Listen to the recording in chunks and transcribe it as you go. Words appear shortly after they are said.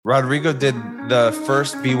Rodrigo did the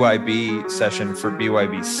first BYB session for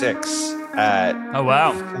BYB 6 at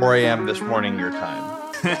 4 a.m. this morning, your time.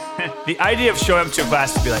 The idea of showing up to a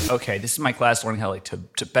class to be like, okay, this is my class learning how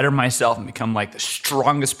to better myself and become like the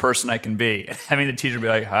strongest person I can be. And having the teacher be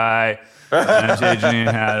like, hi, I'm teaching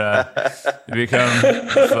you how to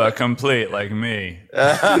become complete like me.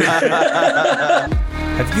 Have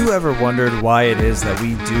you ever wondered why it is that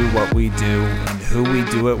we do what we do and who we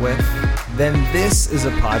do it with? Then this is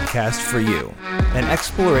a podcast for you. An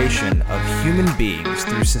exploration of human beings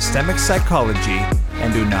through systemic psychology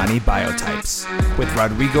and Unani biotypes with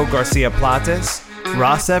Rodrigo Garcia-Plates,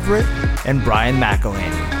 Ross Everett, and Brian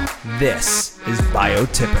McElhaney. This is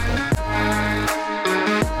Biotypical.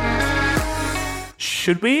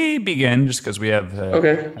 Should we begin just because we have...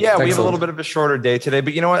 Okay. Yeah, we have a little bit of a shorter day today,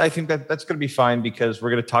 but you know what? I think that's going to be fine because we're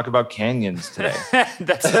going to talk about canyons today.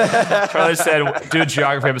 Charlie said, do a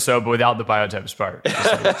geography episode, but without the biotypes part.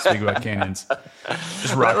 Just speak about canyons.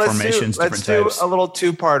 Just rock formations, different types. Let's do a little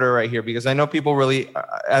two-parter right here because I know people really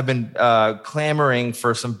have been clamoring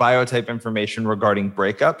for some biotype information regarding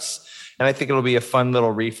breakups. And I think it'll be a fun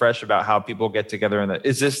little refresh about how people get together.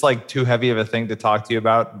 Is this like too heavy of a thing to talk to you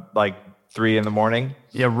about? Like 3 a.m?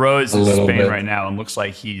 Yeah, Rose is in Spain right now and looks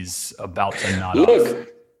like he's about to nod off. Look,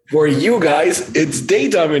 for you guys, it's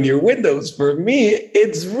daytime in your windows. For me,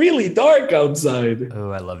 it's really dark outside.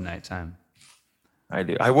 Oh, I love nighttime. I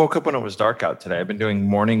do. I woke up when it was dark out today. I've been doing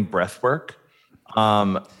morning breath work.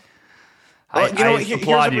 Here's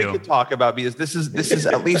what we could talk about because this is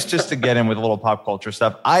at least just to get in with a little pop culture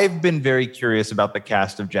stuff. I've been very curious about the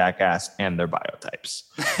cast of Jackass and their biotypes,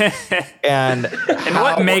 and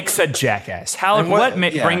what makes a Jackass? What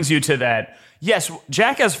brings you to that? Yes,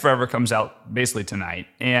 Jackass Forever comes out basically tonight,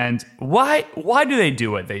 and why do they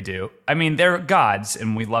do what they do? I mean, they're gods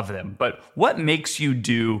and we love them, but what makes you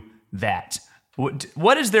do that?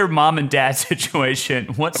 What is their mom and dad situation?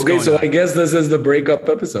 What's going on? I guess this is the breakup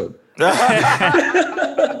episode.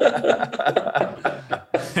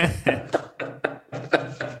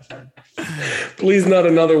 Please, not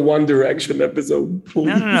another One Direction episode.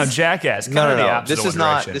 Please. No, Jackass. No. This is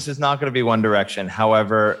not going to be One Direction.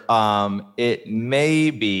 However, it may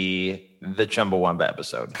be the Chumbawamba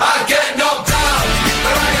episode. I get knocked down,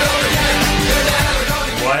 but I get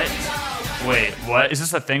up again. What? Wait, what? Is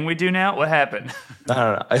this a thing we do now? What happened?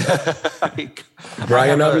 I don't know.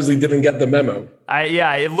 Brian obviously didn't get the memo.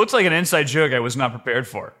 It looks like an inside joke I was not prepared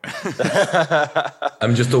for.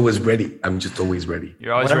 I'm just always ready.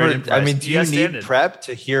 You're always ready. I mean, do you need prep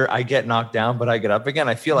to hear I get knocked down, but I get up again?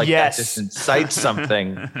 I feel like that just incites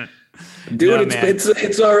something. Dude,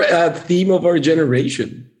 it's our theme of our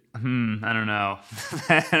generation. I don't know.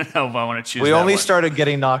 I don't know if I want to choose. We only started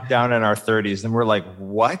getting knocked down in our 30s, and we're like,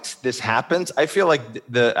 "What? This happens?" I feel like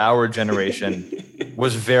our generation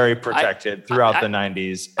was very protected throughout the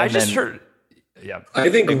 90s. I just heard. Yeah,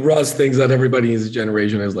 I think Russ thinks that everybody in his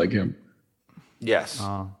generation is like him. Yes.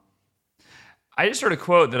 I just heard a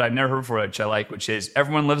quote that I've never heard before, which I like, which is,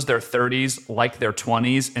 "Everyone lives their 30s like their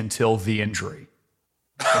 20s until the injury,"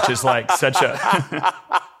 which is like such a.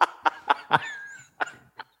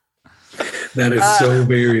 That is so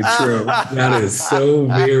very true. That is so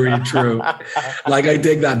very true. Like, I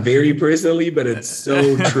take that very personally, but it's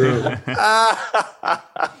so true. That's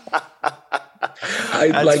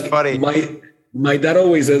funny. My dad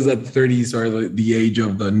always says that 30s are the age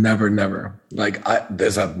of the never. Like,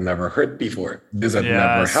 this had never hurt before. This had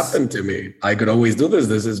never happened to me. I could always do this.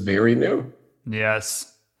 This is very new.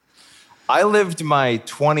 Yes. I lived my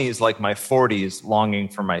 20s like my 40s, longing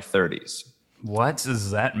for my 30s. What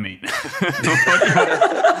does that mean?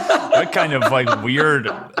 What kind of like weird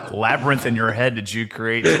labyrinth in your head did you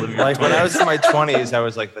create? Like when I was in my 20s, I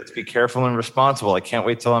was like, let's be careful and responsible. I can't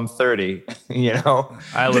wait till I'm 30, you know?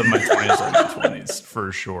 I lived my 20s like my 20s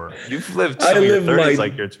for sure. You've lived some of your 30s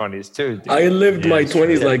like your 20s too, dude. I lived my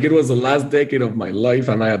 20s like it was the last decade of my life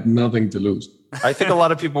and I had nothing to lose. I think a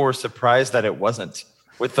lot of people were surprised that it wasn't.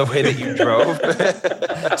 With the way that you drove.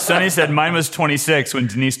 Sonny said mine was 26 when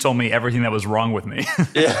Denise told me everything that was wrong with me.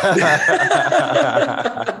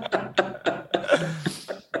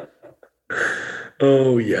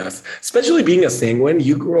 Oh, yes. Especially being a sanguine,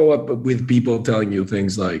 you grow up with people telling you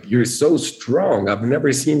things like, you're so strong. I've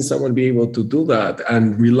never seen someone be able to do that.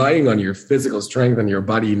 And relying on your physical strength and your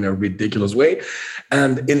body in a ridiculous way.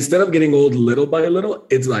 And instead of getting old little by little,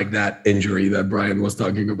 it's like that injury that Brian was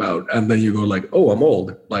talking about. And then you go like, oh, I'm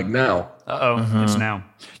old. Like now. It's now.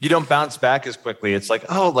 You don't bounce back as quickly. It's like,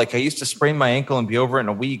 oh, like I used to sprain my ankle and be over in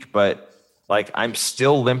a week, but like I'm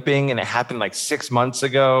still limping and it happened like 6 months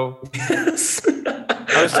ago. Yes.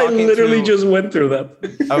 I literally just went through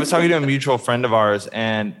that. I was talking to a mutual friend of ours,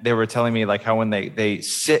 and they were telling me like how when they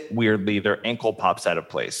sit weirdly, their ankle pops out of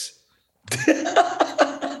place.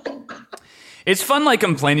 It's fun, like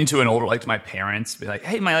complaining to an older, like to my parents, be like,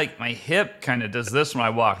 "Hey, my hip kind of does this when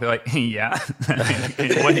I walk." They're like, "Yeah,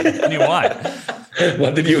 what do you want?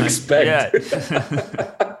 What did you expect?" Yeah.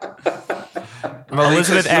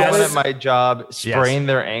 Elizabeth someone at my job sprained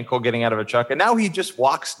their ankle getting out of a truck, and now he just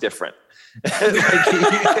walks different.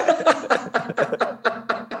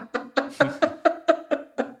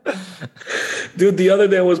 Dude, the other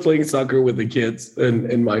day I was playing soccer with the kids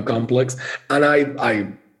in my complex, and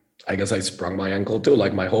I guess I sprung my ankle too.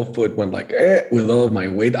 Like my whole foot went like with all of my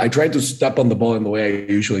weight. I tried to step on the ball in the way I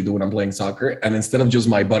usually do when I'm playing soccer. And instead of just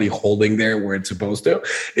my body holding there where it's supposed to,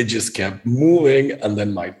 it just kept moving. And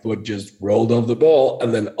then my foot just rolled off the ball.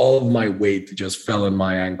 And then all of my weight just fell on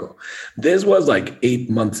my ankle. This was like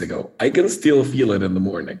 8 months ago. I can still feel it in the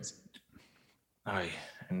mornings.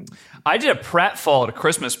 I did a pratfall at a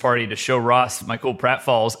Christmas party to show Ross my cool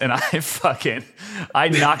pratfalls, and I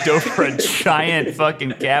knocked over a giant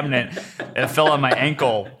fucking cabinet. It fell on my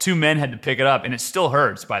ankle. 2 men had to pick it up, and it still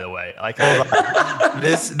hurts, by the way. Like,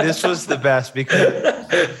 this was the best because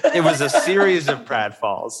it was a series of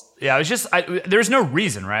pratfalls. Yeah, I was just there's no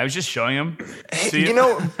reason, right? I was just showing him.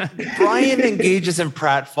 Brian engages in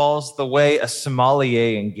pratfalls the way a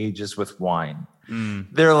sommelier engages with wine.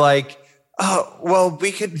 They're like, "Oh, well,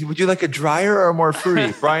 would you like a drier or more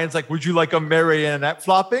fruity?" Brian's like, "Would you like a marionette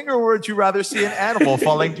flopping or would you rather see an animal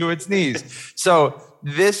falling to its knees?" So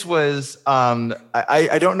this was,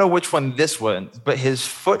 I don't know which one this was, but his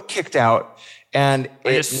foot kicked out and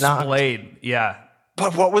it splayed. Yeah.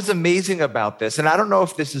 But what was amazing about this, and I don't know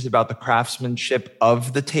if this is about the craftsmanship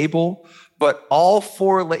of the table, but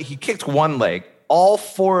he kicked one leg, all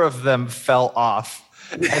 4 of them fell off.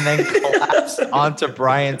 And then collapsed onto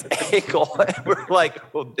Brian's ankle. And we're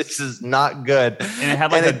like, "Well, this is not good." And it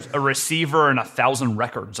had like a receiver and 1,000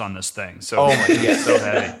 records on this thing. So, oh my God, so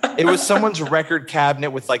heavy. It was someone's record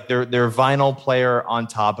cabinet with like their vinyl player on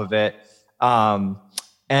top of it.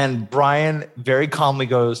 And Brian very calmly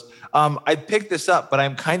goes, "I picked this up, but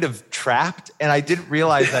I'm kind of trapped. And I didn't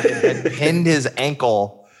realize that it had pinned his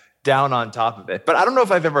ankle down on top of it." But I don't know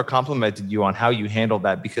if I've ever complimented you on how you handled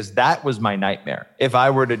that, because that was my nightmare if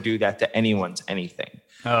I were to do that to anyone's anything.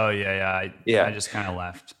 Oh, yeah. I just kind of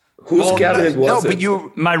left. Whose cabinet was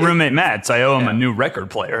it? My roommate Matt's. I owe him a new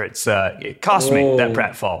record player. It cost me that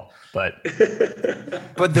pratfall, but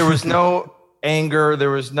there was no anger.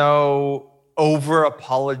 There was no over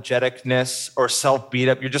apologeticness or self beat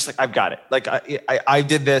up. You're just like, "I've got it. Like I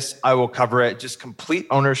did this. I will cover it." Just complete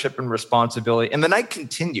ownership and responsibility. And the night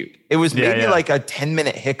continued. It was maybe like a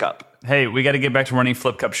 10-minute hiccup. Hey, we got to get back to running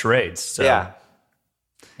flip cup charades. So. Yeah.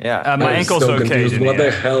 My ankle's so okay. What the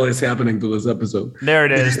hell is happening to this episode? There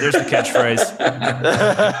it is. There's the catchphrase.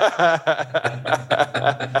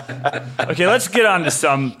 Okay, let's get on to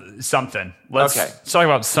something. Let's talk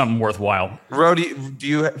about something worthwhile. Ro, do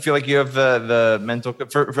you feel like you have the mental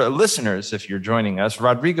for listeners? If you're joining us,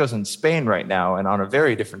 Rodrigo's in Spain right now and on a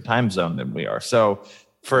very different time zone than we are. So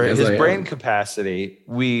for his brain capacity,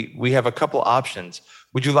 we have a couple options.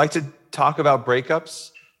 Would you like to talk about breakups?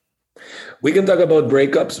 We can talk about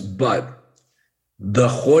breakups, but the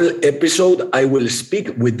whole episode I will speak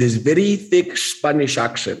with this very thick Spanish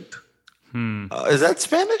accent. Is that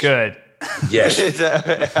Spanish? Good. Yes.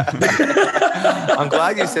 I'm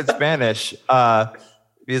glad you said Spanish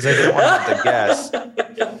because I didn't want to have to guess.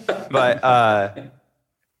 But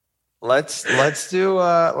let's do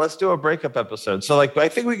a breakup episode. So like I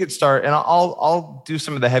think we could start, and I'll do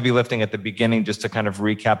some of the heavy lifting at the beginning just to kind of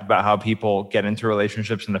recap about how people get into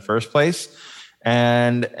relationships in the first place.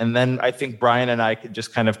 And then I think Brian and I could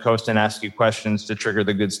just kind of coast and ask you questions to trigger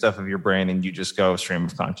the good stuff of your brain, and you just go stream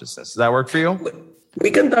of consciousness. Does that work for you? We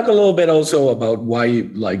can talk a little bit also about why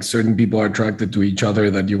like certain people are attracted to each other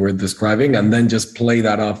that you were describing, and then just play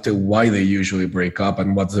that off to why they usually break up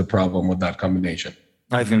and what's the problem with that combination.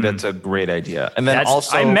 I think that's a great idea. And then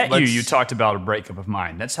I met you. You talked about a breakup of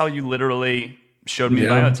mine. That's how you literally showed me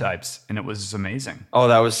biotypes, and it was amazing. Oh,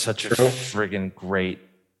 that was such a friggin' great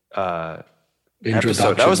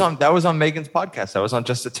episode. That was on Megan's podcast. That was on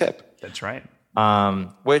Just a Tip. That's right.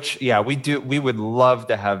 Which we would love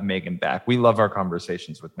to have Megan back. We love our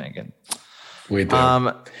conversations with Megan. We do.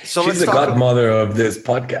 So she's the godmother of this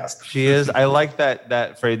podcast. She is. I like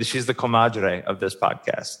that phrase. She's the comadre of this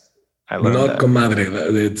podcast. I love Not that.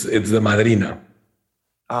 comadre. It's the madrina.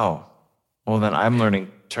 Oh, well then I'm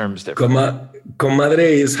learning terms differently. Comadre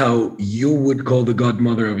is how you would call the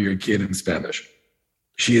godmother of your kid in Spanish.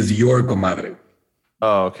 She is your comadre.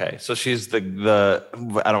 Oh, okay. So she's the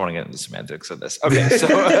I don't want to get into the semantics of this. Okay, so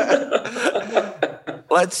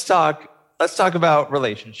let's talk about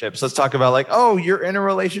relationships. Let's talk about like, oh, you're in a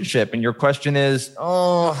relationship and your question is,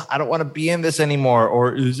 oh, I don't want to be in this anymore.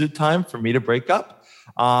 Or is it time for me to break up?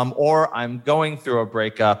 Or I'm going through a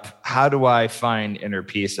breakup. How do I find inner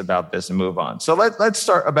peace about this and move on? So let's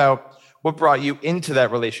start about what brought you into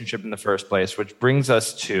that relationship in the first place, which brings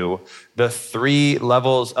us to the 3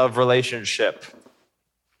 levels of relationship.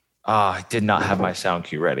 I did not have my sound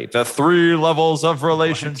cue ready. The 3 levels of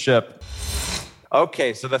relationship.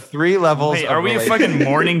 Okay, so the 3 levels. Wait, are we a fucking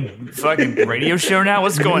morning fucking radio show now?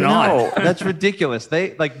 What's going on? No, that's ridiculous.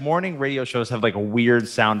 They like morning radio shows have like weird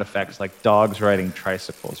sound effects, like dogs riding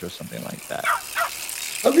tricycles or something like that.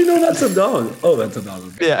 How do you know that's a dog? Oh, that's a dog.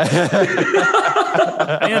 Okay. Yeah,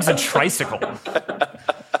 I think it's a tricycle.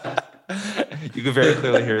 You can very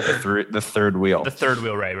clearly hear the third wheel. The third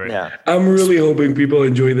wheel, right? Yeah. I'm really hoping people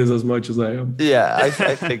enjoy this as much as I am. Yeah, I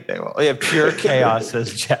think they will. Yeah, pure chaos,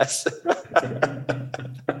 says Jess.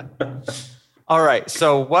 All right.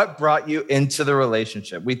 So what brought you into the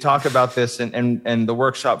relationship? We talk about this in the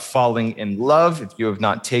workshop, Falling in Love. If you have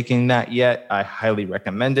not taken that yet, I highly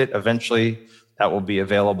recommend it. Eventually, that will be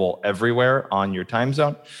available everywhere on your time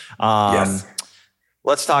zone. Yes.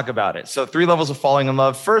 Let's talk about it. So 3 levels of falling in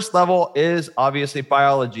love. First level is obviously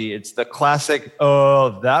biology. It's the classic,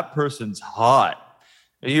 oh, that person's hot.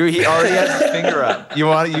 He already has his finger up. You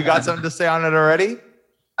got something to say on it already?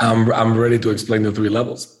 I'm ready to explain the 3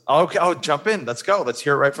 levels. Okay. Oh, jump in. Let's go. Let's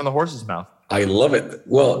hear it right from the horse's mouth. I love it.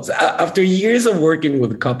 Well, after years of working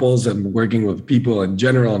with couples and working with people in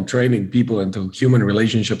general and training people into human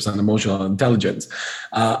relationships and emotional intelligence,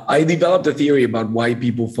 I developed a theory about why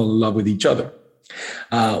people fall in love with each other.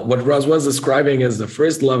 What Ross was describing is the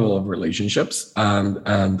first level of relationships.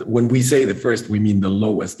 And when we say the first, we mean the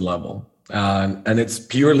lowest level. And it's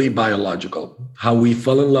purely biological. How we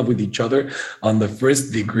fall in love with each other on the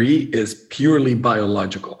first degree is purely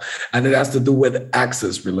biological. And it has to do with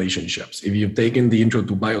access relationships. If you've taken the intro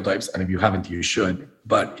to biotypes, and if you haven't, you should.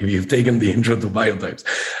 But if you've taken the intro to biotypes,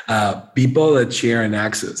 people that share an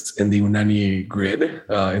axis in the Unani grid,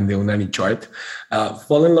 in the Unani chart,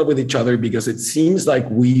 fall in love with each other because it seems like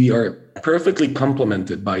we are perfectly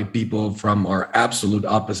complemented by people from our absolute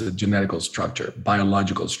opposite genetical structure,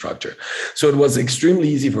 biological structure. So it was extremely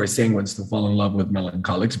easy for sanguines to fall in love with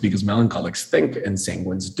melancholics because melancholics think and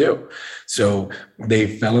sanguines do. So they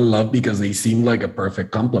fell in love because they seemed like a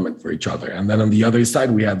perfect complement for each other. And then on the other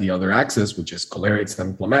side, we had the other axis, which is cholerics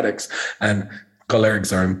and phlegmatics. And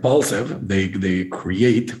cholerics are impulsive, they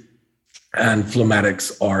create. And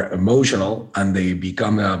phlegmatics are emotional and they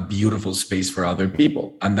become a beautiful space for other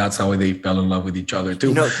people. And that's how they fell in love with each other too.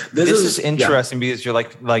 You know, this is interesting because you're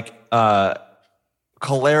like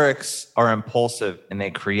cholerics are impulsive and they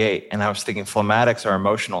create. And I was thinking phlegmatics are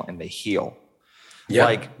emotional and they heal. Yeah,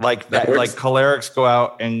 like cholerics go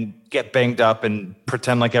out and get banged up and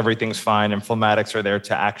pretend like everything's fine. And phlegmatics are there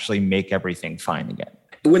to actually make everything fine again.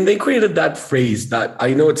 When they created that phrase, that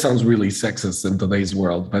I know it sounds really sexist in today's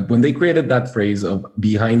world, but when they created that phrase of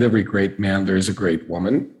behind every great man, there's a great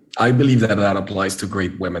woman, I believe that applies to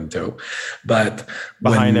great women too. But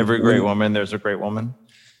behind every great woman, there's a great woman.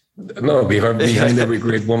 No, behind every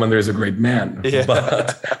great woman, there's a great man.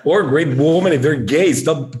 Yeah. Or a great woman if they're gay.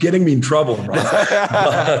 Stop getting me in trouble, bro.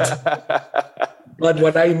 But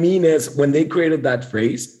what I mean is when they created that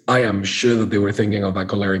phrase, I am sure that they were thinking of a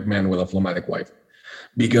choleric man with a phlegmatic wife.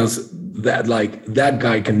 Because that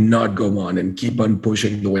guy cannot go on and keep on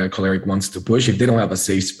pushing the way a choleric wants to push if they don't have a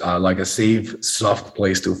safe, soft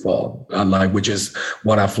place to fall, which is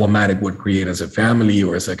what a phlegmatic would create as a family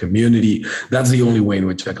or as a community. That's the only way in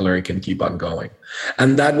which a choleric can keep on going.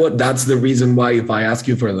 And that's the reason why if I ask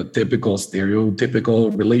you for the typical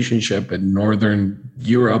stereotypical relationship in Northern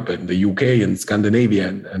Europe and the UK and Scandinavia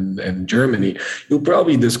and Germany, you'll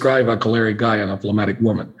probably describe a choleric guy and a phlegmatic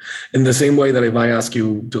woman. In the same way that if I ask you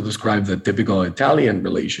to describe the typical Italian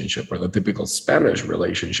relationship or the typical Spanish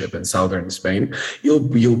relationship in Southern Spain,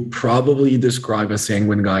 you'll probably describe a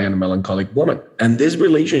sanguine guy and a melancholic woman. And these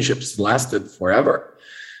relationships lasted forever.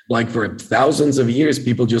 Like for thousands of years,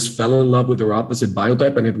 people just fell in love with their opposite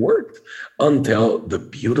biotype and it worked until the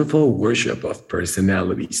beautiful worship of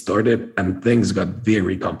personality started and things got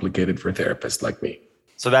very complicated for therapists like me.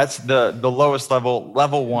 So that's the lowest level,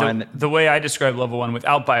 level one. The way I describe level one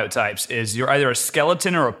without biotypes is you're either a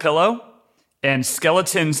skeleton or a pillow, and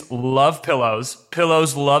skeletons love pillows.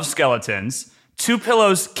 Pillows love skeletons. 2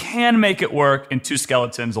 pillows can make it work, and 2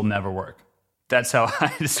 skeletons will never work. That's how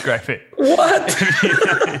I describe it. What?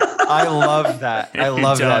 I love that. I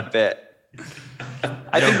love that bit.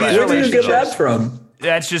 Where did you get that from?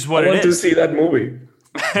 That's just what I it want to is. see that movie.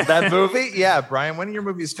 That movie? Yeah, Brian, when are your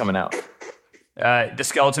movies coming out? The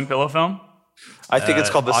Skeleton Pillow film. I think it's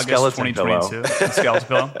called The August Skeleton 2022. Pillow. The Skeleton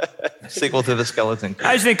Pillow. Sequel to The Skeleton.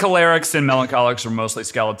 I just think cholerics and melancholics are mostly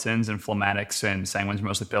skeletons, and phlegmatics and sanguines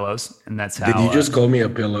mostly pillows, and that's how. Did you just call me a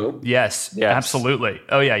pillow? Yes, Yes. absolutely.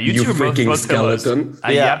 Oh yeah, you You two are both freaking pillows. skeleton.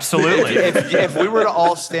 Yeah, absolutely. If we were to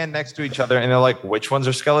all stand next to each other and they're like, which ones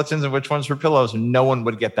are skeletons and which ones are pillows, no one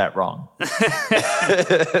would get that wrong.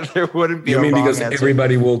 There wouldn't be You a mean wrong because answer.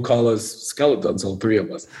 everybody will call us skeletons, all three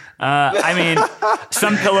of us? I mean,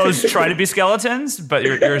 some pillows try to be skeletons, but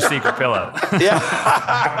you're a secret pillow.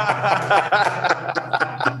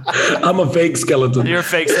 I'm a fake skeleton. You're a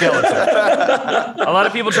fake skeleton. A lot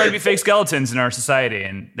of people try to be fake skeletons in our society,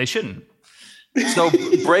 and they shouldn't. So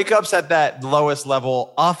breakups at that lowest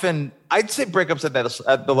level, often I'd say breakups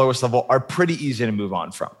at the lowest level are pretty easy to move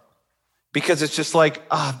on from. Because it's just like,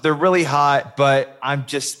 they're really hot, but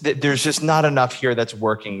there's just not enough here that's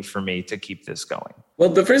working for me to keep this going. Well,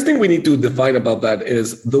 the first thing we need to define about that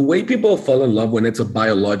is the way people fall in love when it's a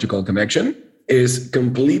biological connection is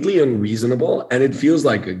completely unreasonable, and it feels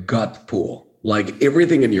like a gut pull. Like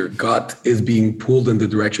everything in your gut is being pulled in the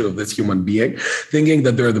direction of this human being, thinking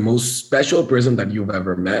that they're the most special person that you've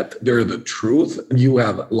ever met. They're the truth. You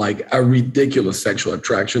have like a ridiculous sexual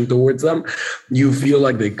attraction towards them. You feel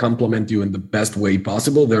like they complement you in the best way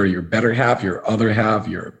possible. They're your better half, your other half,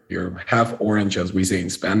 your half orange, as we say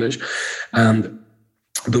in Spanish. And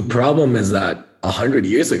the problem is that 100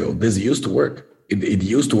 years ago, this used to work. It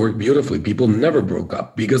used to work beautifully. People never broke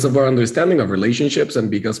up because of our understanding of relationships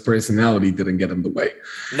and because personality didn't get in the way.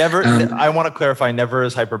 Never. I want to clarify. Never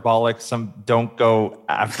is hyperbolic. Some don't go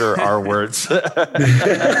after our words.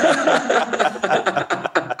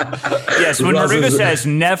 Yes, when Rodrigo says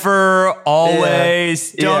never,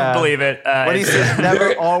 always, don't believe it. When he says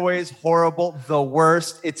never, always, horrible, the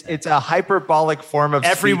worst, it's a hyperbolic form of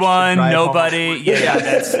everyone, nobody. Yeah,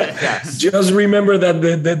 that's yes. Just remember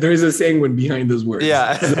that there is a saying behind those words.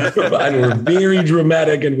 Yeah. And we're very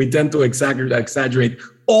dramatic and we tend to exaggerate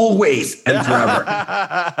always and forever.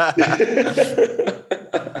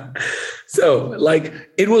 So, like,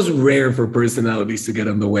 it was rare for personalities to get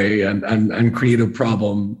in the way and create a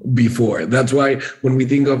problem before. That's why when we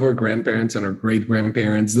think of our grandparents and our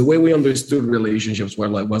great-grandparents, the way we understood relationships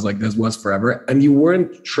was like this was forever. And you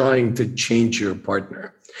weren't trying to change your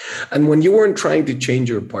partner. And when you weren't trying to change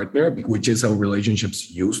your partner, which is how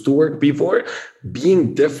relationships used to work before,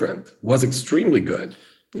 being different was extremely good.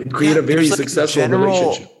 It created a very successful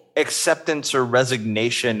relationship. Acceptance or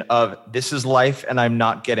resignation of this is life and I'm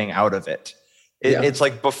not getting out of it. It's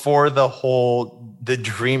like before the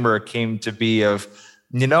dreamer came to be of,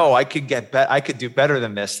 I could do better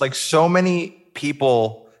than this. Like so many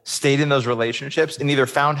people stayed in those relationships and either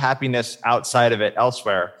found happiness outside of it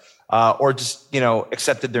elsewhere, or just,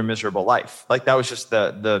 accepted their miserable life. Like that was just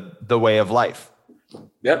the way of life.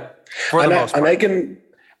 Yeah. For the most part.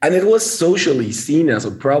 And it was socially seen as a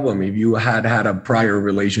problem if you had a prior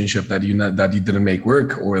relationship that you didn't make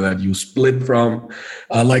work or that you split from.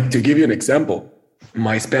 Like to give you an example,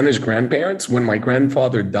 my Spanish grandparents, when my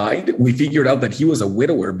grandfather died, we figured out that he was a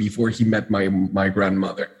widower before he met my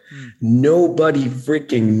grandmother. Nobody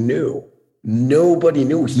freaking knew. Nobody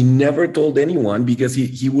knew. He never told anyone because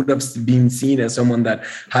he would have been seen as someone that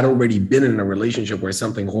had already been in a relationship where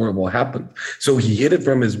something horrible happened. So he hid it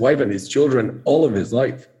from his wife and his children all of his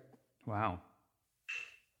life. Wow.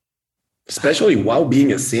 Especially while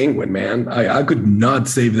being a sanguine, man. I could not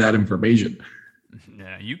save that information.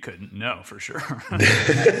 Yeah, you couldn't. No, for sure.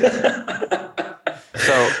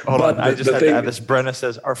 So hold on. I just had to add this. Brenna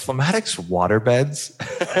says, are phlegmatics waterbeds?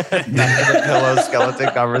 Back to the pillow skeleton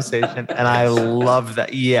conversation. And I love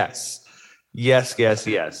that. Yes. Are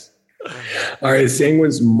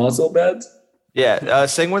sanguines muscle beds? Yeah.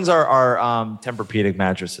 Sanguines are Tempur-Pedic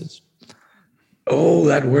mattresses. Oh,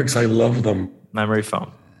 that works. I love them. Memory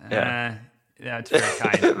foam. Yeah. Yeah, it's very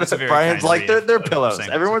kind. It's a very Brian's kind like, they're pillows. Sanguines.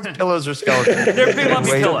 Everyone's pillows are skeletons. They're a big lumpy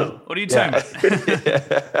pillow. What are you talking about?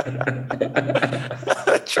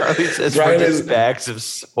 Charlie says we're just bags of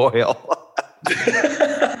soil.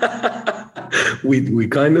 we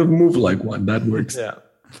kind of move like one. That works. Yeah.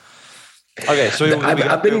 Okay, so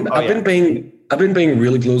I've been paying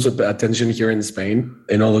really close attention here in Spain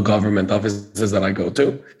in all the government offices that I go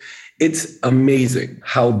to. It's amazing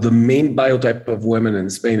how the main biotype of women in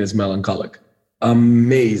Spain is melancholic.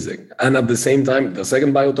 Amazing. And at the same time, the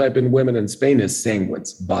second biotype in women in Spain is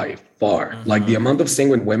sanguines by far. Mm-hmm. Like the amount of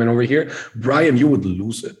sanguine women over here, Brian, you would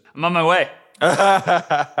lose it. I'm on my way.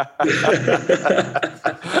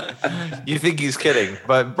 You think he's kidding,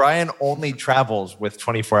 but Brian only travels with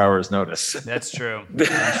 24 hours notice. That's true.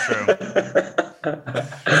 That's true.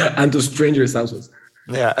 And to strangers' houses.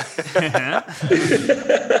 Yeah.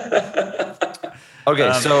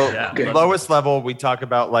 Okay, so lowest level, we talk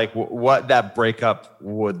about like what that breakup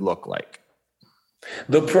would look like.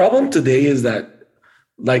 The problem today is that,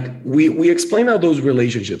 like, we explain how those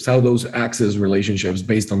relationships, how those access relationships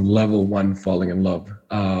based on level 1 falling in love,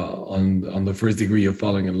 on the first degree of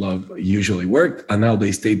falling in love usually worked, and how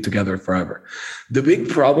they stayed together forever. The big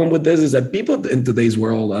problem with this is that people in today's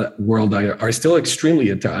world are still extremely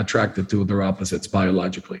attracted to their opposites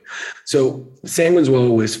biologically. So sanguines will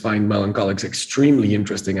always find melancholics extremely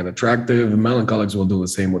interesting and attractive. Melancholics will do the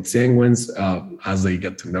same with sanguines as they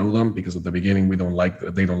get to know them, because at the beginning they don't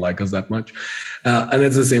like us that much. And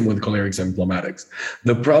it's the same with cholerics and phlegmatics.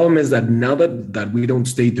 The problem is that now that we don't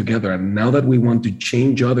stay together, and now that we want to change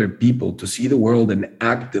other people to see the world and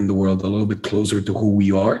act in the world a little bit closer to who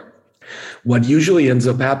we are, what usually ends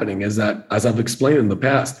up happening is that, as I've explained in the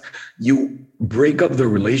past, you break up the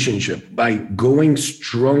relationship by going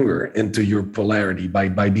stronger into your polarity,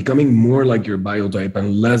 by becoming more like your biotype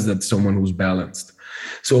and less that someone who's balanced.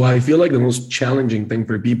 So I feel like the most challenging thing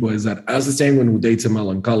for people is that as a sanguine who dates a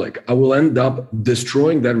melancholic, I will end up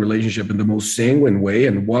destroying that relationship in the most sanguine way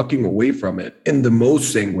and walking away from it in the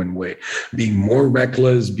most sanguine way, being more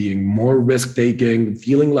reckless, being more risk-taking,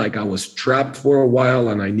 feeling like I was trapped for a while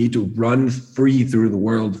and I need to run free through the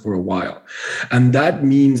world for a while. And that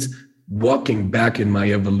means walking back in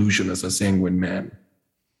my evolution as a sanguine man.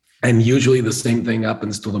 And usually the same thing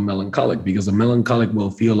happens to the melancholic, because the melancholic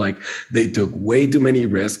will feel like they took way too many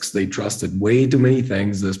risks. They trusted way too many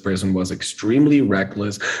things. This person was extremely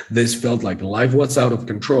reckless. This felt like life was out of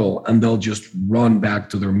control, and they'll just run back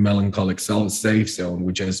to their melancholic safe zone,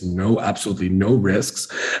 which has absolutely no risks,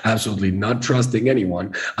 absolutely not trusting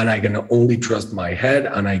anyone. And I can only trust my head,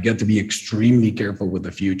 and I get to be extremely careful with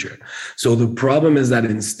the future. So the problem is that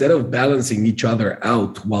instead of balancing each other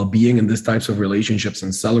out while being in these types of relationships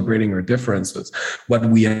and celebrating our differences, what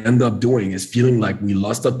we end up doing is feeling like we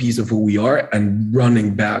lost a piece of who we are and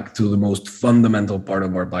running back to the most fundamental part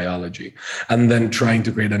of our biology, and then trying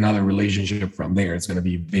to create another relationship from there. It's going to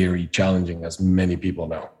be very challenging, as many people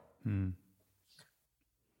know.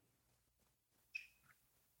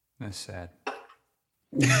 That's sad.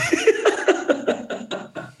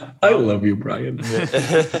 I love you, Brian.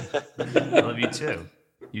 I love you too,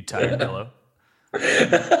 you tired fellow.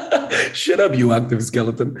 Shut up, you active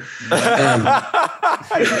skeleton.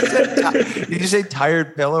 Did you say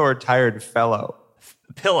tired pillow or tired fellow?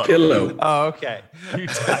 Pillow. Oh, okay. You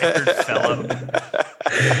tired fellow.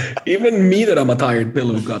 Even me, that I'm a tired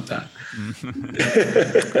pillow, got that.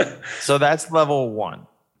 So that's level 1.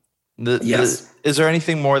 Yes. Is there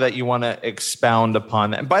anything more that you want to expound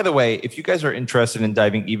upon? And by the way, if you guys are interested in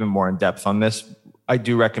diving even more in depth on this, I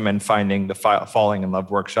do recommend finding the Falling in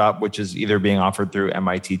Love workshop, which is either being offered through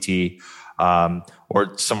MITT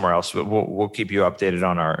or somewhere else. We'll keep you updated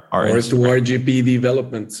on our or to RGP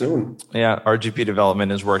development soon. Yeah, RGP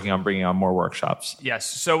development is working on bringing on more workshops. Yes.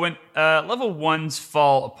 So when level 1s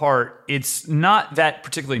fall apart, it's not that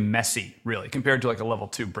particularly messy, really, compared to like a level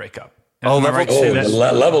 2 breakup. Level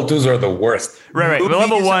 2s are the worst. Right. But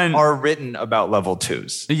level 1 are written about level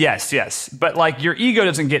 2s. Yes. But like your ego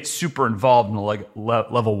doesn't get super involved in like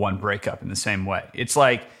level 1 breakup in the same way. It's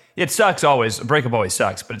like it sucks always. A breakup always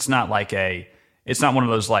sucks, but it's not one of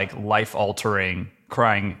those like life altering,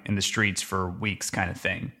 crying in the streets for weeks kind of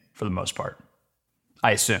thing for the most part,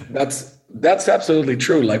 I assume. That's absolutely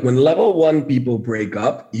true. Like when level 1 people break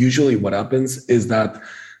up, usually what happens is that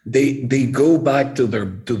they go back to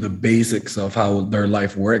the basics of how their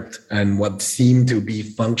life worked and what seemed to be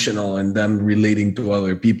functional and them relating to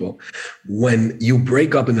other people. When you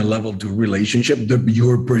break up in a level 2 relationship,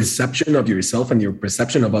 your perception of yourself and your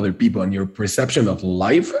perception of other people and your perception of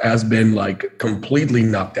life has been like completely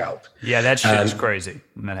knocked out. Yeah, that shit is crazy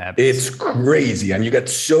when that happens. It's crazy. And you get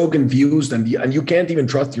so confused and you can't even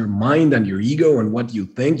trust your mind and your ego and what you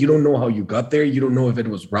think. You don't know how you got there. You don't know if it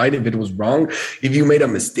was right, if it was wrong, if you made a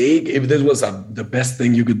mistake, if this was the best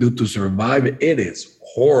thing you could do to survive. It is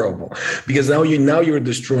horrible because now you're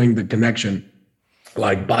destroying the connection.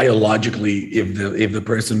 Like biologically, if the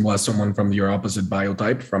person was someone from your opposite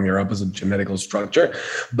biotype, from your opposite genetical structure,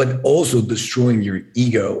 but also destroying your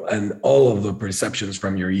ego and all of the perceptions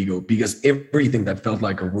from your ego, because everything that felt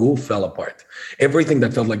like a rule fell apart. Everything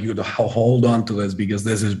that felt like you had to hold on to this because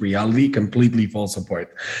this is reality completely falls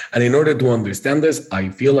apart. And in order to understand this, I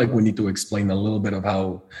feel like we need to explain a little bit of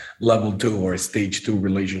how level 2 or stage 2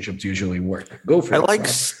 relationships usually work. Go for it. I like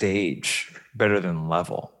stage better than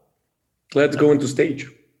level. Let's go into stage.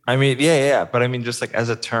 I mean, yeah. But I mean, just like as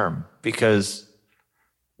a term, because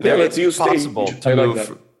let's use possible stage. to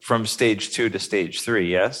move from stage 2 to stage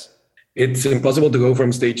 3. Yes. It's impossible to go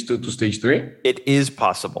from stage 2 to stage 3. It is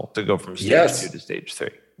possible to go from stage 2 to stage 3.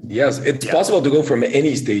 Yes, it's possible to go from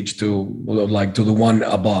any stage to the one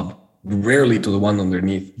above. Rarely to the one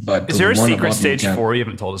underneath. But is there a secret stage 4 you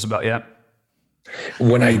haven't told us about yet?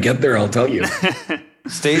 When I get there, I'll tell you.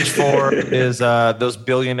 Stage 4 is those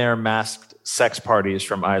billionaire masked sex parties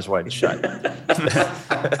from Eyes Wide Shut.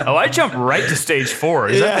 Oh, I jumped right to stage 4.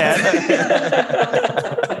 Is that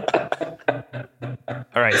bad?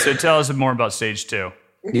 All right, so tell us more about stage 2.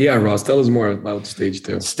 Yeah, Ross, tell us more about stage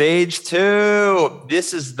 2. Stage 2.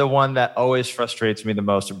 This is the one that always frustrates me the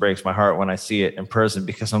most and breaks my heart when I see it in person,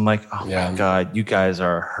 because I'm like, oh my God, you guys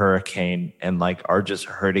are a hurricane and like are just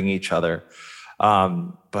hurting each other.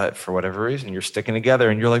 But for whatever reason, you're sticking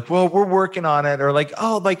together and you're like, well, we're working on it. Or like,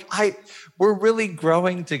 oh, like we're really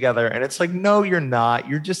growing together. And it's like, no, you're not.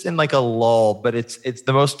 You're just in like a lull, but it's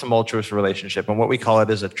the most tumultuous relationship. And what we call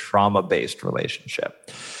it is a trauma-based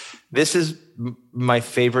relationship. This is my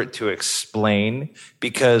favorite to explain,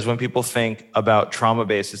 because when people think about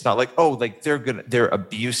trauma-based, it's not like, oh, like they're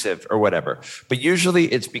abusive or whatever. But usually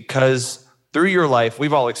it's because through your life,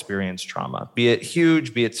 we've all experienced trauma, be it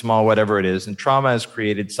huge, be it small, whatever it is. And trauma has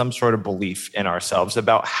created some sort of belief in ourselves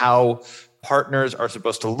about how partners are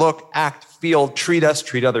supposed to look, act, feel, treat us,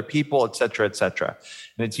 treat other people, et cetera, et cetera.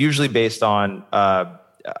 And it's usually based on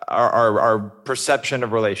our perception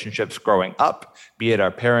of relationships growing up, be it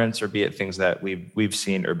our parents or be it things that we've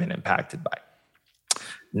seen or been impacted by.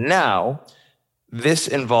 Now, this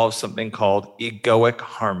involves something called egoic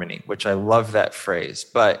harmony, which I love that phrase.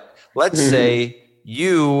 But let's say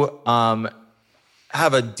you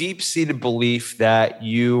have a deep-seated belief that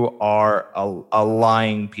you are a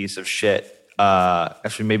lying piece of shit.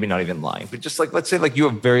 Actually, maybe not even lying, but just like, let's say like you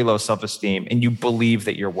have very low self-esteem and you believe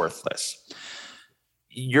that you're worthless.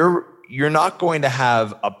 You're not going to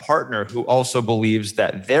have a partner who also believes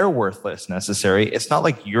that they're worthless necessarily. It's not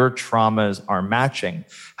like your traumas are matching.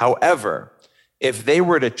 However, if they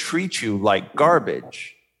were to treat you like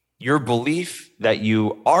garbage, your belief that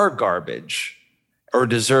you are garbage or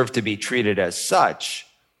deserve to be treated as such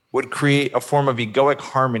would create a form of egoic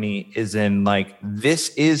harmony, is in like, this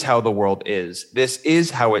is how the world is. This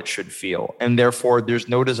is how it should feel. And therefore, there's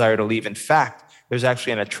no desire to leave. In fact, there's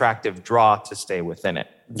actually an attractive draw to stay within it.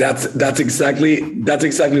 That's exactly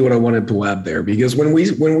what I wanted to add there, because when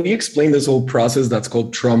we explain this whole process that's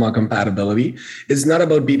called trauma compatibility, it's not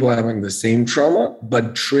about people having the same trauma,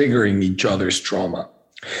 but triggering each other's trauma.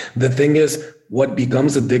 The thing is, what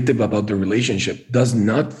becomes addictive about the relationship does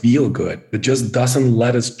not feel good. It just doesn't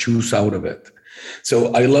let us choose out of it.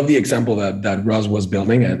 So I love the example that Ross was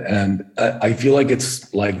building, and I feel like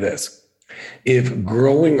it's like this. If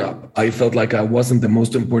growing up, I felt like I wasn't the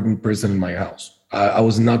most important person in my house. I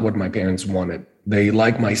was not what my parents wanted. They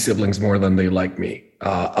like my siblings more than they like me.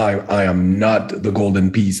 I am not the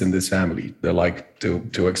golden piece in this family. They like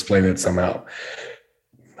to explain it somehow.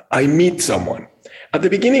 I meet someone. At the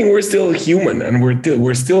beginning, we're still human and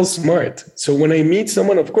we're still smart. So when I meet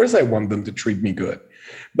someone, of course, I want them to treat me good.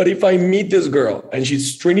 But if I meet this girl and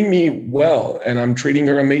she's treating me well and I'm treating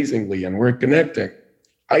her amazingly and we're connecting,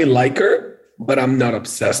 I like her, but I'm not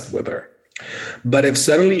obsessed with her. But if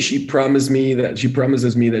suddenly she promises me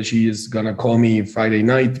that she is going to call me Friday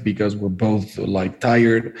night because we're both like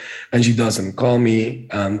tired, and she doesn't call me,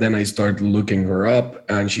 and then I start looking her up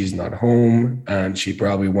and she's not home and she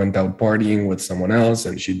probably went out partying with someone else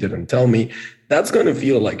and she didn't tell me, that's going to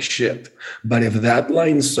feel like shit. But if that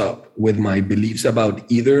lines up with my beliefs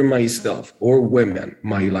about either myself or women,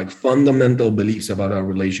 my like fundamental beliefs about how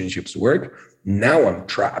relationships work, now I'm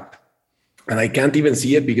trapped. And I can't even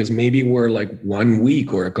see it because maybe we're like 1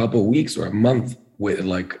 week or a couple of weeks or a month with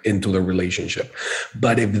like into the relationship.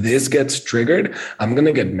 But if this gets triggered, I'm going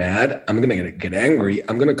to get mad. I'm going to get angry.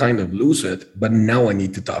 I'm going to kind of lose it. But now I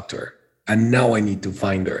need to talk to her. And now I need to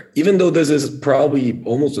find her. Even though this is probably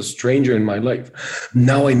almost a stranger in my life,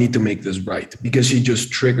 now I need to make this right because she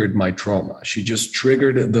just triggered my trauma. She just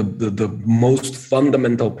triggered the most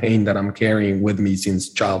fundamental pain that I'm carrying with me since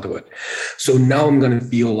childhood. So now I'm going to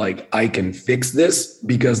feel like I can fix this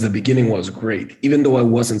because the beginning was great. Even though I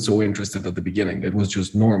wasn't so interested at the beginning, it was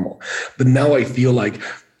just normal. But now I feel like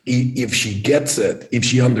if she gets it, if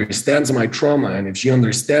she understands my trauma, and if she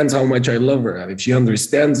understands how much I love her, and if she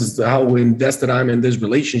understands how invested I'm in this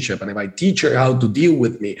relationship, and if I teach her how to deal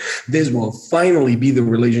with me, this will finally be the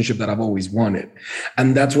relationship that I've always wanted.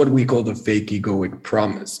 And that's what we call the fake egoic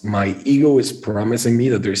promise. My ego is promising me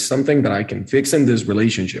that there's something that I can fix in this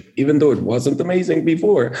relationship, even though it wasn't amazing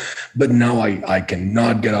before. But now I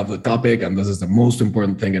cannot get off the topic, and this is the most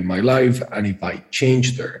important thing in my life. And if I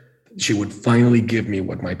changed her, she would finally give me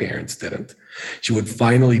what my parents didn't. She would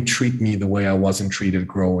finally treat me the way I wasn't treated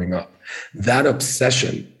growing up. That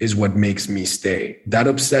obsession is what makes me stay. That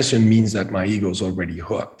obsession means that my ego's already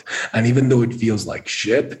hooked. And even though it feels like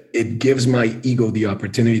shit, it gives my ego the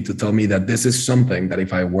opportunity to tell me that this is something that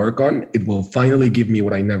if I work on, it will finally give me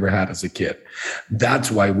what I never had as a kid.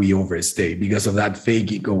 That's why we overstay, because of that fake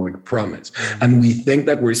egoic promise. And we think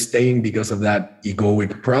that we're staying because of that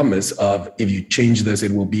egoic promise of, if you change this,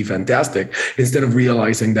 it will be fantastic, instead of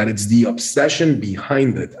realizing that it's the obsession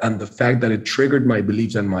behind it and the fact that it triggered my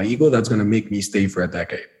beliefs and my ego that's going to make me stay for a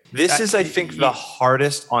decade. This is, I think, the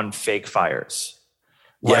hardest on fake fires.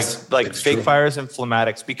 Yes, like fake true. fires and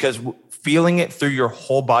phlegmatics, because feeling it through your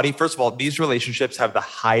whole body. First of all, these relationships have the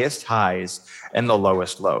highest highs and the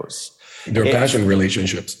lowest lows. They're passion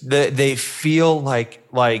relationships. They feel like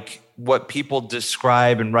what people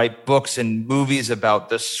describe and write books and movies about,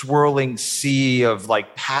 the swirling sea of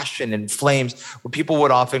like passion and flames, where people would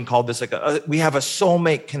often call this like we have a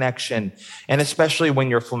soulmate connection. And especially when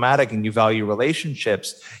you're phlegmatic and you value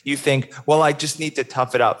relationships, you think, well, I just need to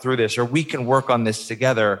tough it out through this, or we can work on this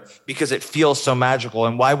together because it feels so magical.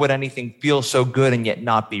 And why would anything feel so good and yet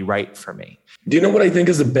not be right for me? Do you know what I think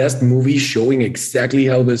is the best movie showing exactly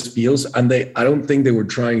how this feels? And I don't think they were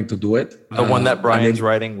trying to do it. The one that Brian's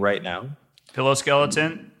writing right now. Pillow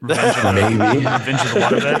Skeleton? Revenge of Maybe. Revenge of the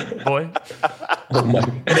Waterbed Boy? Oh my!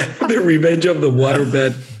 The Revenge of the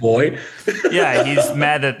Waterbed Boy. Yeah, he's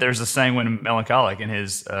mad that there's a sanguine melancholic in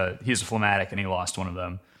his, he's a phlegmatic and he lost one of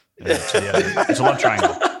them. It's a love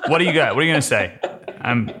triangle. What do you got? What are you going to say?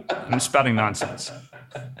 I'm spouting nonsense.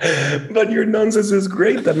 But your nonsense is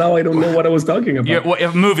great that now I don't know what I was talking about.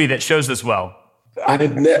 A movie that shows this well. And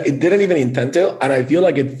it didn't even intend to. And I feel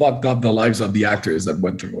like it fucked up the lives of the actors that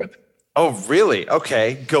went through it. Oh, really?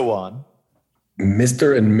 Okay, go on.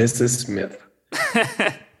 Mr. and Mrs. Smith.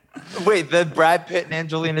 Wait, the Brad Pitt and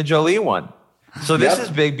Angelina Jolie one. So this is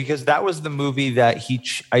big because that was the movie that he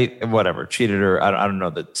cheated her. I don't know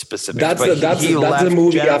the specifics. That's he left the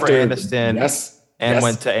movie Jennifer after Aniston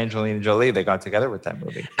went to Angelina Jolie. They got together with that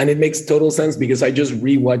movie. And it makes total sense because I just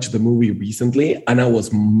rewatched the movie recently and I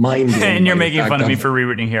was mind blown. And you're making fun of me for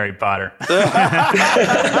rereading Harry Potter. Dude,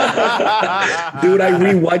 I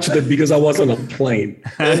rewatched it because I was on a plane.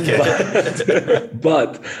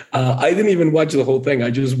 But I didn't even watch the whole thing.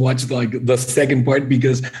 I just watched like the second part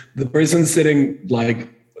because the person sitting like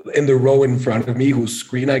in the row in front of me whose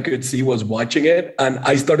screen I could see was watching it. And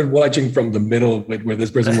I started watching from the middle of it where this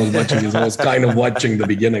person was watching this. I was kind of watching the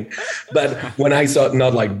beginning. But when I saw,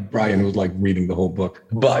 not like Brian was like reading the whole book,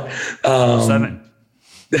 but 7.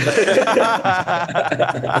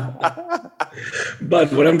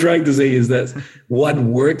 But what I'm trying to say is this: what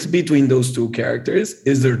works between those two characters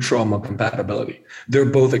is their trauma compatibility. They're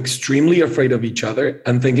both extremely afraid of each other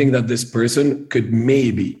and thinking that this person could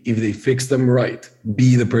maybe, if they fix them right,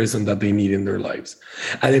 be the person that they need in their lives.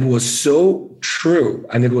 And it was so true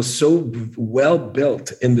and it was so well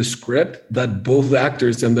built in the script that both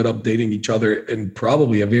actors ended up dating each other in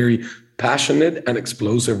probably a very passionate and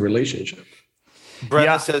explosive relationship.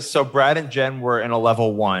 Brenna says, so Brad and Jen were in a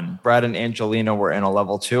level 1. Brad and Angelina were in a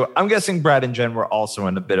level 2. I'm guessing Brad and Jen were also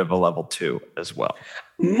in a bit of a level 2 as well.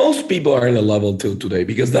 Most people are in a level 2 today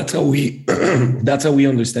because that's how we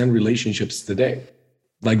understand relationships today.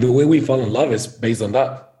 Like the way we fall in love is based on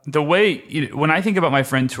that. The way, when I think about my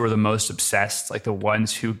friends who are the most obsessed, like the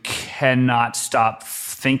ones who cannot stop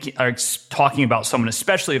thinking or talking about someone,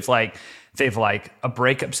 especially if like they've like a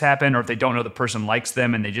breakup's happened or if they don't know the person likes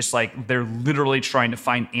them and they just like, they're literally trying to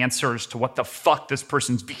find answers to what the fuck this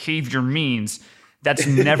person's behavior means. That's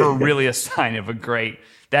never really a sign of a great,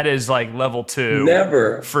 that is like level 2.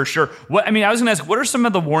 Never. For sure. I was going to ask, what are some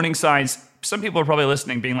of the warning signs? Some people are probably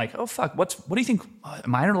listening being like, oh fuck, what do you think?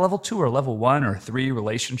 Am I in a level 2 or level 1 or 3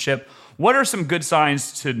 relationship? What are some good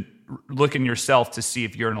signs to look in yourself to see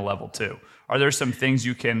if you're in a level 2? Are there some things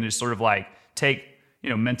you can just sort of like take,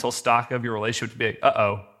 mental stock of your relationship to be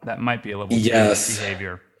like, that might be a level 2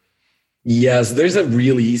 behavior? Yes, there's a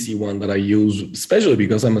really easy one that I use, especially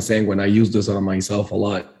because I'm a sanguine. I use this on myself a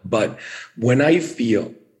lot. But when I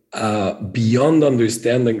feel beyond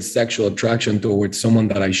understanding sexual attraction towards someone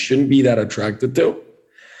that I shouldn't be that attracted to,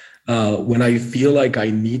 when I feel like I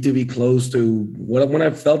need to be close to when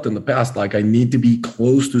I've felt in the past, like I need to be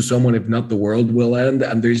close to someone, if not the world will end,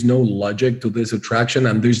 and there's no logic to this attraction,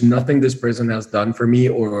 and there's nothing this person has done for me,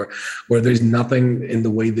 or there's nothing in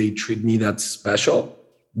the way they treat me that's special,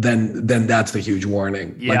 then that's a huge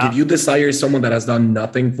warning. Yeah. Like if you desire someone that has done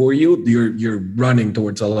nothing for you, you're running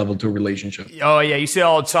towards a level 2 relationship. Oh yeah, you see it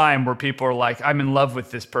all the time where people are like, "I'm in love with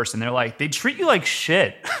this person." They're like, they treat you like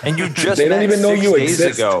shit, and you just they don't even know you days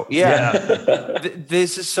exist. Ago. Yeah,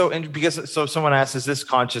 this is so interesting because someone asks, "Is this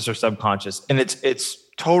conscious or subconscious?" And it's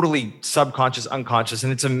totally subconscious, unconscious,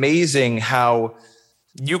 and it's amazing how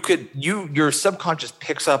your subconscious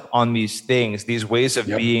picks up on these things, these ways of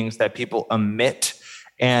beings that people emit.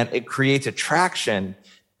 And it creates attraction.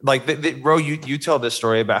 Like, Ro, you tell this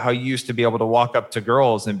story about how you used to be able to walk up to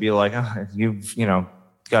girls and be like, oh, you've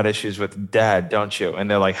got issues with dad, don't you? And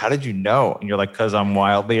they're like, how did you know? And you're like, because I'm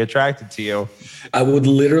wildly attracted to you. I would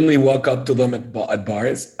literally walk up to them at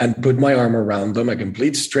bars and put my arm around them, a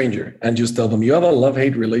complete stranger, and just tell them, you have a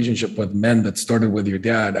love-hate relationship with men that started with your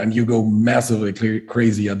dad, and you go massively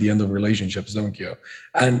crazy at the end of relationships, don't you?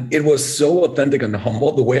 And it was so authentic and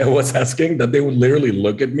humble the way I was asking that they would literally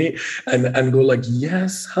look at me and go like,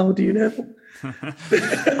 yes, how do you know?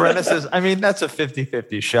 Brenna says, I mean, that's a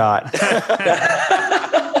 50-50 shot.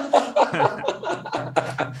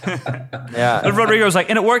 Yeah. But Rodrigo's like,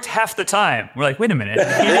 and it worked half the time. We're like, wait a minute. He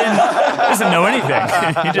doesn't know anything.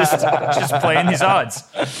 He just playing these odds.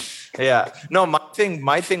 Yeah. No,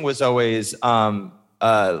 my thing was always finding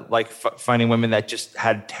women that just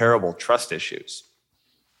had terrible trust issues.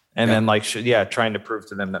 And then trying to prove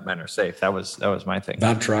to them that men are safe. That was my thing.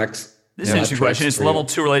 That tracks. This is an interesting question. Is level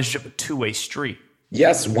 2 relationship a two-way street?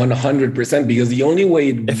 Yes, 100%. Because the only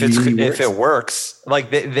way if it works, like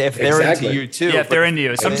if they're into you too. Yeah, if they're into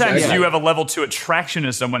you. Sometimes you have a level 2 attraction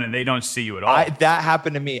to someone and they don't see you at all. That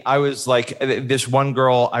happened to me. I was like, this one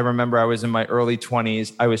girl, I remember I was in my early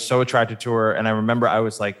 20s. I was so attracted to her. And I remember I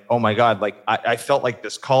was like, oh my God, like I felt like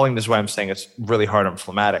this calling. This is why I'm saying it's really hard on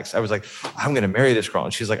phlegmatics. I was like, I'm going to marry this girl.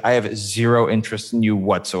 And she's like, I have zero interest in you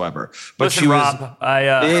whatsoever. But listen, Rob, I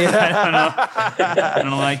don't know. I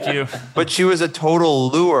don't like you. But she was a total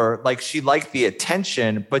lure. Like she liked the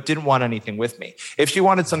attention, but didn't want anything with me. If she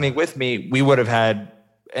wanted something with me, we would have had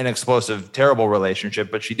an explosive, terrible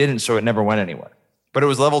relationship, but she didn't, so it never went anywhere. But it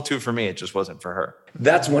was level 2 for me. It just wasn't for her.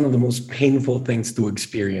 That's one of the most painful things to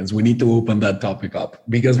experience. We need to open that topic up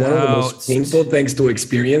because one of the most painful things to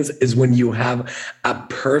experience is when you have a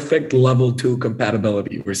perfect level 2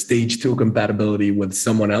 compatibility or stage 2 compatibility with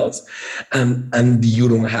someone else and you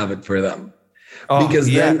don't have it for them. Because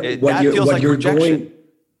what you're going,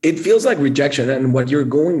 it feels like rejection. And what you're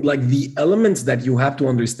going, like the elements that you have to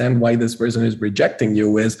understand why this person is rejecting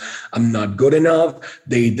you is, I'm not good enough.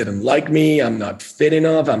 They didn't like me. I'm not fit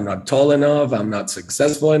enough. I'm not tall enough. I'm not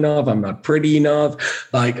successful enough. I'm not pretty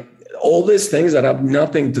enough. Like all these things that have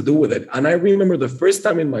nothing to do with it. And I remember the first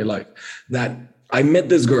time in my life that I met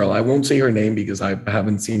this girl. I won't say her name because I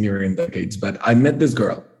haven't seen her in decades, but I met this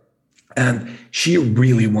girl and she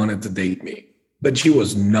really wanted to date me. But she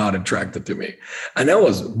was not attracted to me. And I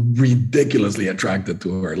was ridiculously attracted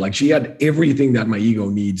to her. Like she had everything that my ego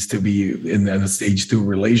needs to be in a stage 2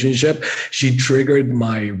 relationship. She triggered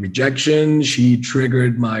my rejection. She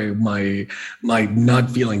triggered my not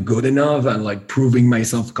feeling good enough and like proving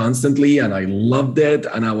myself constantly. And I loved it.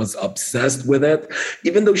 And I was obsessed with it.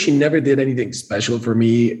 Even though she never did anything special for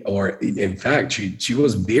me, or in fact, she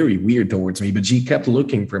was very weird towards me, but she kept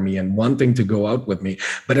looking for me and wanting to go out with me.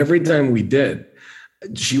 But every time we did,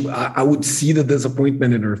 I would see the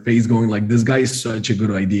disappointment in her face going like, this guy is such a good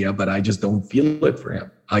idea, but I just don't feel it for him.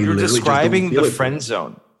 You're describing the friend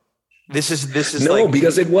zone. This is no,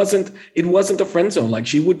 because it wasn't a friend zone. Like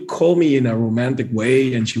she would call me in a romantic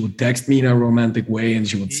way and she would text me in a romantic way and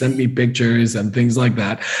she would send me pictures and things like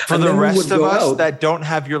that. For the rest of us that don't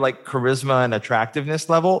have your like charisma and attractiveness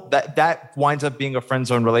level, that winds up being a friend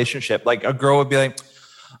zone relationship. Like a girl would be like,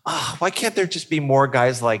 oh, why can't there just be more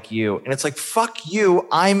guys like you? And it's like, fuck you.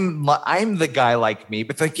 I'm the guy like me.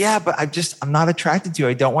 But it's like, yeah, but I'm not we're you.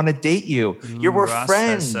 I don't want to date you. We're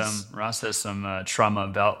friends. Ross has some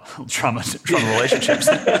trauma relationships.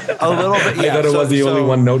 A little bit. Yeah. I thought I was the only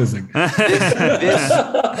one noticing.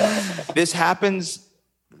 This happens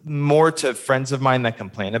more to friends of mine that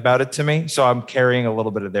complain about it to me. So I'm carrying a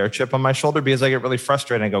little bit of their chip on my shoulder because I get really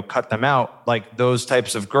frustrated. I go, cut them out. Like those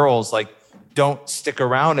types of girls, like, don't stick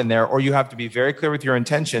around in there, or you have to be very clear with your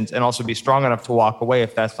intentions and also be strong enough to walk away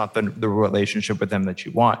if that's not the relationship with them that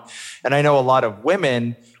you want. And I know a lot of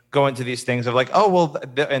women go into these things of like, oh, well,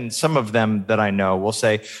 and some of them that I know will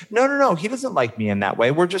say, no, he doesn't like me in that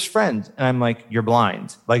way. We're just friends. And I'm like, you're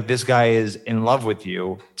blind. Like, this guy is in love with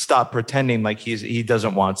you. Stop pretending like he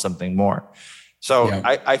doesn't want something more. So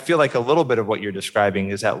I feel like a little bit of what you're describing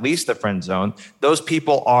is at least the friend zone. Those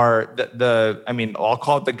people are I mean, I'll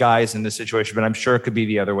call it the guys in this situation, but I'm sure it could be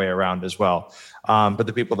the other way around as well. But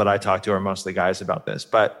the people that I talk to are mostly guys about this.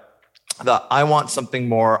 But I want something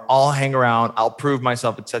more, I'll hang around, I'll prove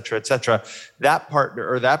myself, et cetera, that partner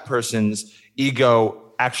or that person's ego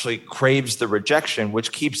actually craves the rejection,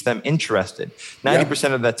 which keeps them interested.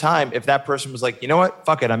 90% of the time, if that person was like, you know what,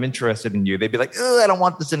 fuck it, I'm interested in you, they'd be like, I don't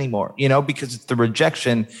want this anymore, because it's the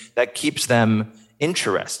rejection that keeps them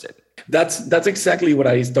interested. That's exactly what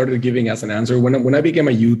I started giving as an answer when I became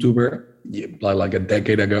a YouTuber like a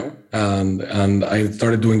decade ago, and I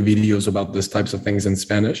started doing videos about these types of things in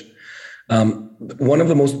Spanish. One of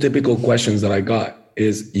the most typical questions that I got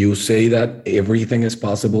is, you say that everything is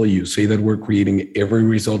possible. You say that we're creating every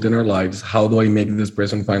result in our lives. How do I make this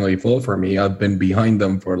person finally fall for me? I've been behind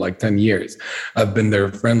them for like 10 years. I've been their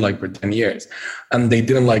friend like for 10 years. And they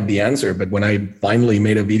didn't like the answer. But when I finally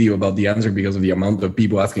made a video about the answer, because of the amount of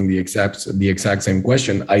people asking the exact same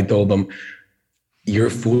question, I told them,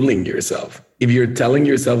 you're fooling yourself. If you're telling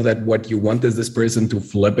yourself that what you want is this person to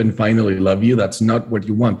flip and finally love you, that's not what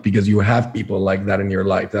you want, because you have people like that in your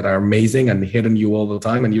life that are amazing and hitting you all the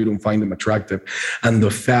time and you don't find them attractive. And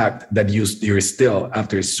the fact that you're still,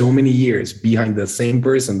 after so many years, behind the same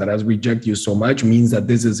person that has rejected you so much means that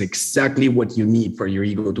this is exactly what you need for your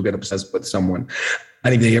ego to get obsessed with someone.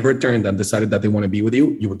 And if they ever turned and decided that they want to be with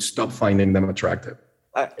you, you would stop finding them attractive.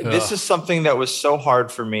 This is something that was so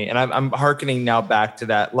hard for me. And I'm hearkening now back to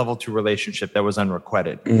that level 2 relationship that was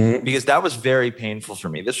unrequited, because that was very painful for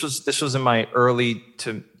me. This was in my early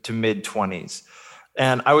to mid 20s.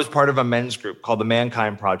 And I was part of a men's group called the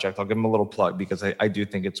Mankind Project. I'll give them a little plug because I do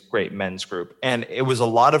think it's a great men's group. And it was a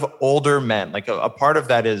lot of older men. Like a part of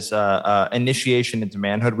that is initiation into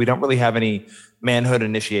manhood. We don't really have any manhood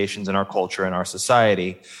initiations in our culture, in our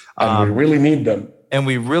society. And we really need them. And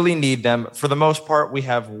we really need them. For the most part, we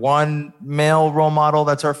have one male role model.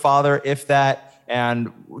 That's our father, if that.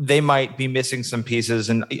 And they might be missing some pieces.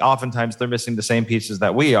 And oftentimes they're missing the same pieces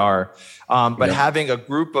that we are. But having a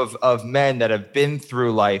group of men that have been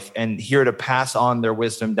through life and here to pass on their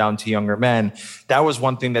wisdom down to younger men, that was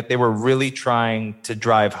one thing that they were really trying to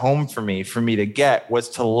drive home for me to get, was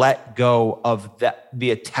to let go of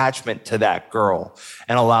the attachment to that girl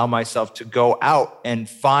and allow myself to go out and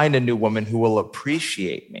find a new woman who will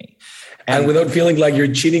appreciate me. And without feeling like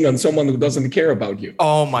you're cheating on someone who doesn't care about you.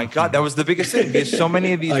 Oh my God, that was the biggest thing. Because so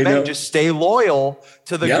many of these men just stay loyal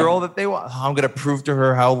to the girl that they want. I'm going to prove to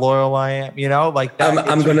her how loyal I am. Like that.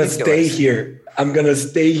 I'm going to stay here. I'm going to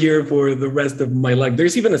stay here for the rest of my life.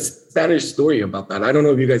 There's even a Spanish story about that. I don't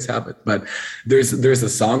know if you guys have it, but there's a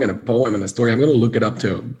song and a poem and a story. I'm going to look it up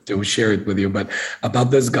to share it with you. But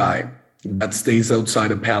about this guy that stays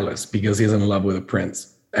outside a palace because he's in love with a prince.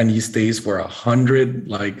 And he stays for 100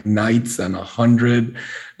 nights and 100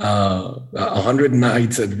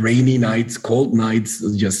 nights, at rainy nights, cold nights,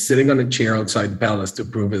 just sitting on a chair outside the palace to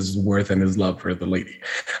prove his worth and his love for the lady.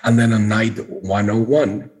 And then on night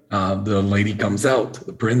 101, the lady comes out,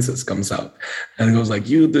 the princess comes out, and goes like,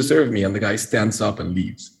 "You deserve me." And the guy stands up and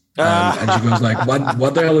leaves. And she goes like,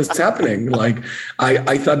 what the hell is happening? Like,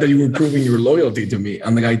 I thought that you were proving your loyalty to me.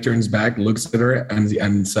 And the guy turns back, looks at her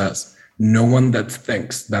and says, "No one that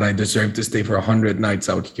thinks that I deserve to stay for 100 nights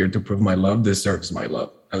out here to prove my love deserves my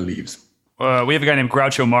love," and leaves. We have a guy named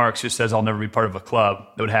Groucho Marx who says, "I'll never be part of a club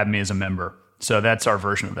that would have me as a member." So that's our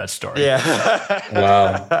version of that story. Yeah.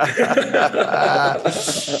 Wow.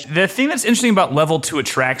 The thing that's interesting about level 2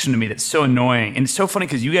 attraction to me that's so annoying, and it's so funny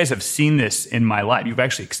because you guys have seen this in my life. You've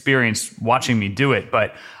actually experienced watching me do it,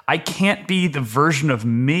 but I can't be the version of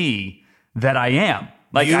me that I am.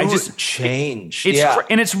 Like, I just change.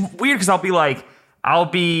 And it's weird because I'll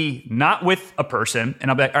be not with a person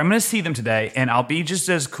and I'll be like, I'm going to see them today and I'll be just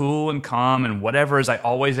as cool and calm and whatever as I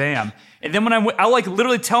always am. And then when I'll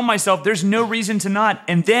literally tell myself there's no reason to not.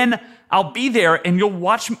 And then I'll be there and you'll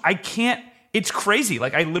watch me. It's crazy.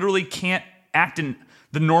 Like, I literally can't act in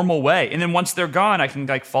the normal way. And then once they're gone, I can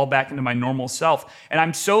fall back into my normal self. And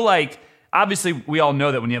I'm so obviously, we all know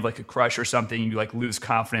that when you have a crush or something, you lose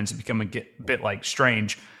confidence and become a bit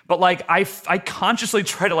strange. But I consciously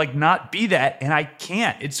try to not be that, and I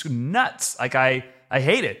can't. It's nuts. I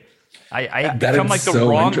hate it. I become the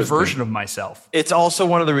wrong version of myself. It's also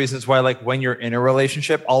one of the reasons why when you're in a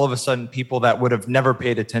relationship, all of a sudden people that would have never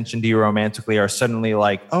paid attention to you romantically are suddenly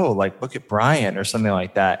look at Brian or something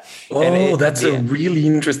like that. Oh, that's a really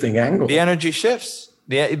interesting angle. The energy shifts.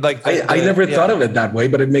 Yeah, like I never thought of it that way,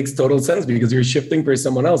 but it makes total sense because you're shifting for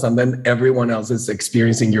someone else, and then everyone else is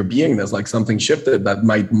experiencing your beingness like something shifted that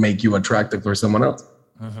might make you attractive for someone else.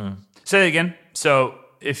 Mm-hmm. Say it again. So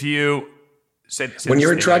if you when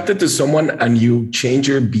you're attracted to someone and you change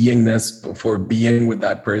your beingness for being with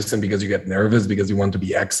that person because you get nervous, because you want to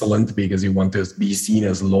be excellent, because you want to be seen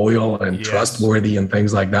as loyal and trustworthy and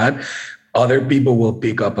things like that, other people will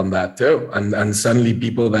pick up on that too. And suddenly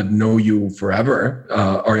people that know you forever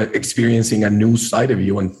are experiencing a new side of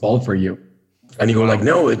you and fall for you. And you go like,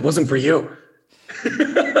 no, it wasn't for you.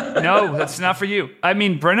 No, that's not for you. I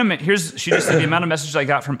mean, Brenna, she just said the amount of messages I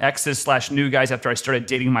got from exes/new guys after I started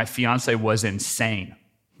dating my fiance was insane.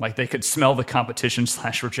 Like they could smell the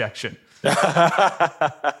competition/rejection.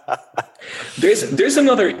 There's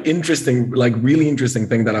another interesting, like really interesting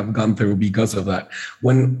thing that I've gone through because of that.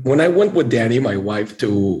 When I went with Danny, my wife,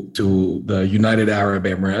 to the United Arab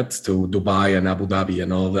Emirates, to Dubai and Abu Dhabi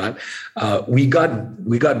and all of that, we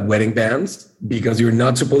got wedding bands because you're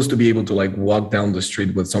not supposed to be able to like walk down the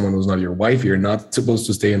street with someone who's not your wife. You're not supposed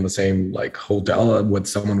to stay in the same like hotel with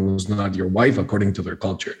someone who's not your wife, according to their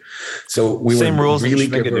culture. So we same were rules really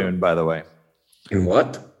in Schmigadoon, by the way. In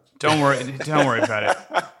what? Don't worry about it.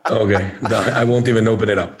 Okay, I won't even open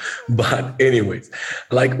it up. But anyways,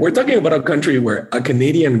 like we're talking about a country where a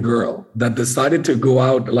Canadian girl that decided to go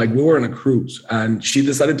out, like we were on a cruise and she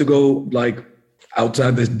decided to go like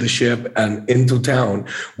outside the ship and into town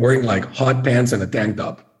wearing like hot pants and a tank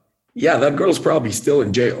top. Yeah, that girl's probably still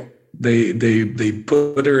in jail. They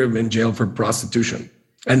put her in jail for prostitution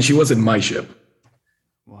and she was in my ship.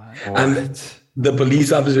 What? And the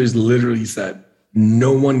police officers literally said,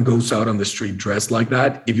 no one goes out on the street dressed like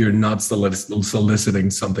that if you're not soliciting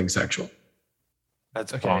something sexual.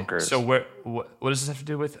 That's bonkers. So what does this have to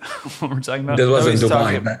do with what we're talking about? This was in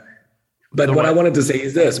Dubai. But what I wanted to say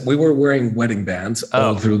is this. We were wearing wedding bands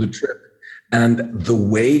all through the trip. And the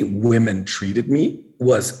way women treated me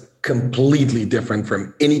was completely different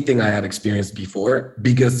from anything I had experienced before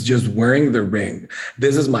because just wearing the ring,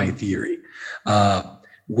 this is my theory.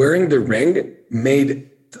 Wearing the ring made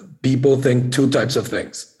people think two types of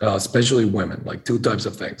things, especially women, like two types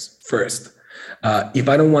of things. First, if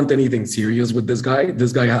I don't want anything serious with this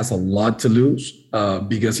guy has a lot to lose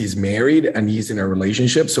because he's married and he's in a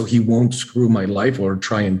relationship, so he won't screw my life or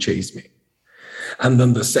try and chase me. And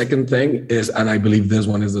then the second thing is, and I believe this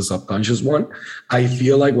one is the subconscious one, I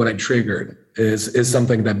feel like what I triggered is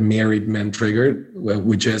something that married men triggered,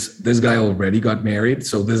 which is this guy already got married.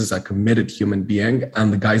 So this is a committed human being.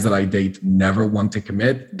 And the guys that I date never want to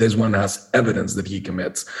commit. This one has evidence that he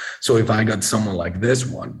commits. So if I got someone like this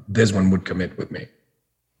one would commit with me.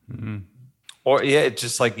 Mm-hmm. Or yeah, it's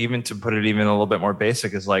just like, even to put it even a little bit more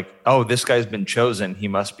basic, is like, oh, this guy's been chosen. He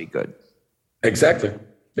must be good. Exactly.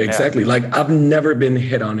 Yeah. Like I've never been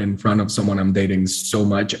hit on in front of someone I'm dating so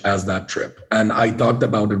much as that trip. And I talked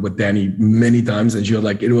about it with Danny many times and she was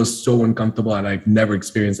like, it was so uncomfortable and I've never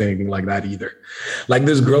experienced anything like that either. Like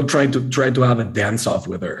this girl tried to have a dance off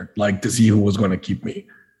with her, like to see who was going to keep me.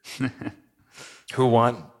 Who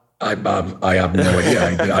won? I have no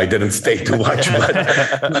idea. I didn't stay to watch, but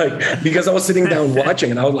like because I was sitting down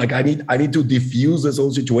watching, and I was like, I need to diffuse this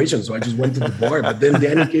whole situation. So I just went to the bar. But then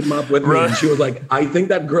Danny came up with me, and she was like, I think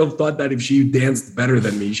that girl thought that if she danced better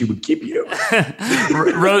than me, she would keep you.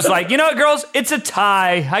 Rose, like, you know what, girls, it's a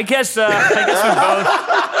tie. I guess we both,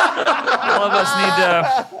 all of us need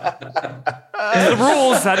the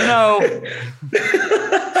rules. I don't know.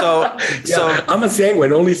 So I'm a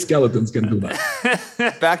sanguine. Only skeletons can do that.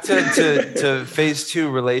 Back to phase 2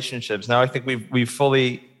 relationships. Now I think we've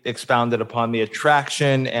fully expounded upon the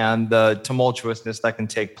attraction and the tumultuousness that can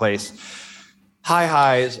take place. High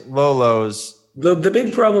highs, low lows. The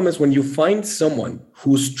big problem is when you find someone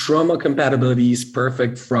whose trauma compatibility is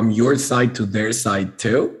perfect from your side to their side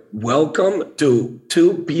too. Welcome to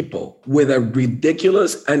two people with a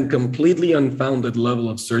ridiculous and completely unfounded level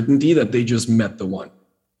of certainty that they just met the one.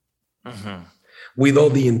 Mm-hmm. With all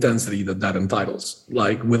the intensity that entitles,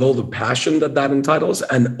 like with all the passion that entitles,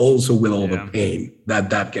 and also with all the pain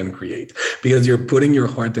that can create, because you're putting your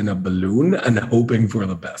heart in a balloon and hoping for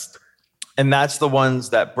the best. And that's the ones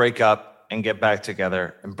that break up and get back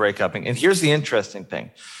together and break up. And here's the interesting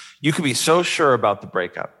thing. You could be so sure about the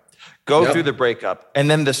breakup, go through the breakup, and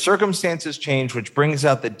then the circumstances change, which brings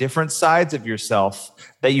out the different sides of yourself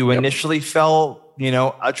that you initially fell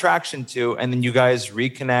attraction to, and then you guys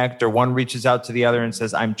reconnect, or one reaches out to the other and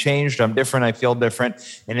says, I'm changed, I'm different, I feel different.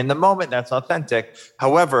 And in the moment, that's authentic.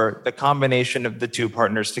 However, the combination of the two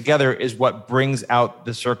partners together is what brings out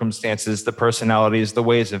the circumstances, the personalities, the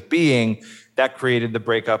ways of being that created the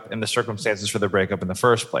breakup and the circumstances for the breakup in the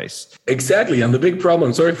first place. Exactly. And the big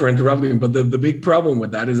problem, sorry for interrupting, but the big problem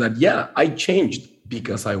with that is that, I changed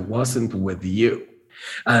because I wasn't with you.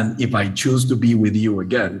 And if I choose to be with you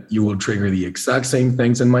again, you will trigger the exact same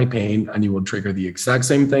things in my pain, and you will trigger the exact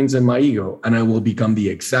same things in my ego, and I will become the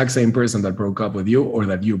exact same person that broke up with you or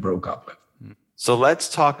that you broke up with. So let's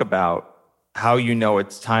talk about how you know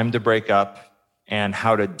it's time to break up and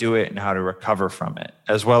how to do it and how to recover from it,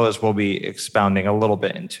 as well as we'll be expounding a little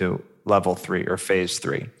bit into level 3 or phase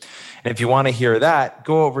 3. And if you want to hear that,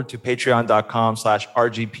 go over to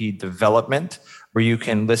patreon.com/RGP development, where you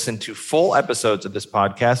can listen to full episodes of this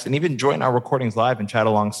podcast and even join our recordings live and chat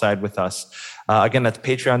alongside with us. Again, that's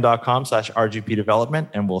patreon.com/RGP development,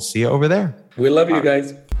 and we'll see you over there. We love you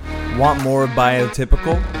guys. Want more of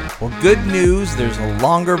Biotypical? Well, good news. There's a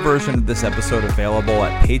longer version of this episode available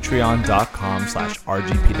at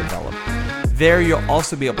patreon.com/RGP development. There, you'll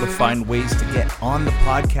also be able to find ways to get on the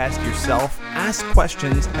podcast yourself, ask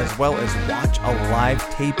questions, as well as watch a live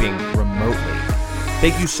taping remotely.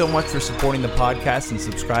 Thank you so much for supporting the podcast and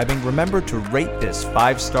subscribing. Remember to rate this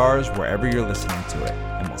 5 stars wherever you're listening to it,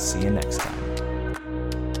 and we'll see you next time.